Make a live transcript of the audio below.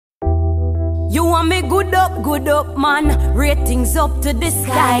You want me good up, man. Ratings up to the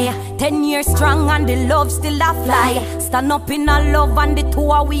sky. 10 years strong and the love still a fly. Stand up in a love and the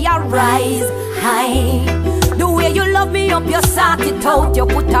two of we a rise high. The way you love me up, you sort it out. You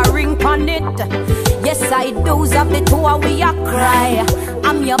put a ring on it. Yes, I do. Of the two of we a cry.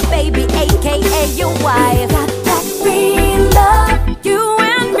 I'm your baby, aka your wife. Got that real love. You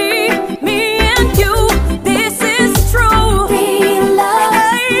and me and you. This is true. Real love.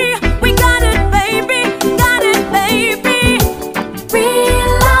 Hey, we got it, baby. Got it, baby.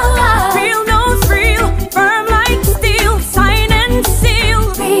 Real love. Real knows real. Firm like steel. Sign and seal.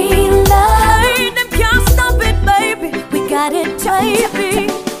 Real love. Hey, them can't stop it, baby. We got it,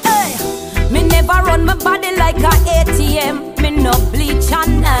 baby. Hey, me never run my body like a ATM. Me no bleach at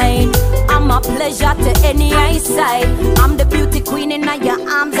night. I'm a pleasure to any eyesight. I'm the beauty queen in your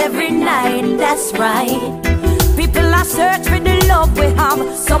arms every night. That's right. People are search for the love we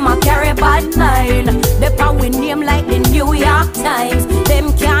have. Some are carry bad mind. They power we name like the New York Times.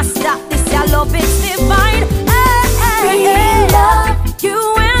 Them can't stop this. Your love is divine. Hey, hey, hey. Love. You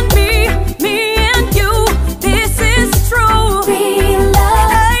and me and you. This is true. Real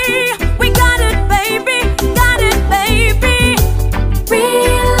love. Hey, we got it, baby. Got it, baby.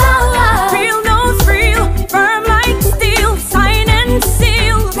 Real love. Real knows real. Firm like steel. Sign and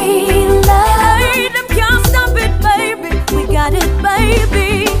seal. Real love. Hey, them can't stop it, baby. We got it,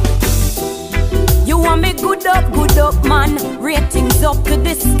 baby. You want me good up, man. Ratings up to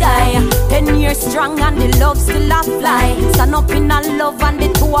the sky. 10 years strong and the love still a fly. Stand up in a love and the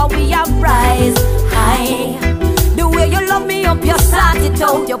two of we a rise high. The way you love me up, you sort it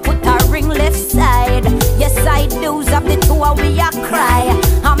out. You put a ring left side. Yes, I do. Of the two of we a cry.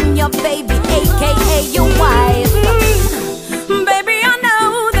 I'm your baby, aka your wife. Baby, I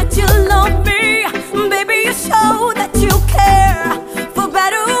know that you love me. Baby, you show that you care. For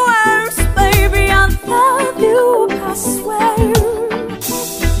better or worse, baby, I love you, I swear.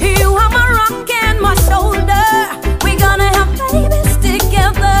 You are my rock and my shoulder. We gonna have babies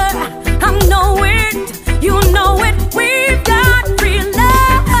together. I know it, you know it. We've got real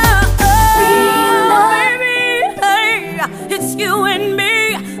love. Real love. Baby, hey, it's you and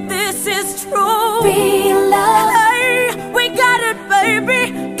me. This is true. Real love. Hey, we got it,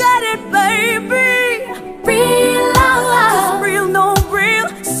 baby. Got it, baby. Real love. Real, no real.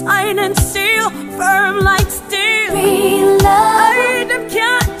 Sign and seal. Firm like steel. Real love. Hey, them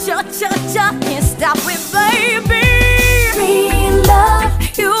can't stop with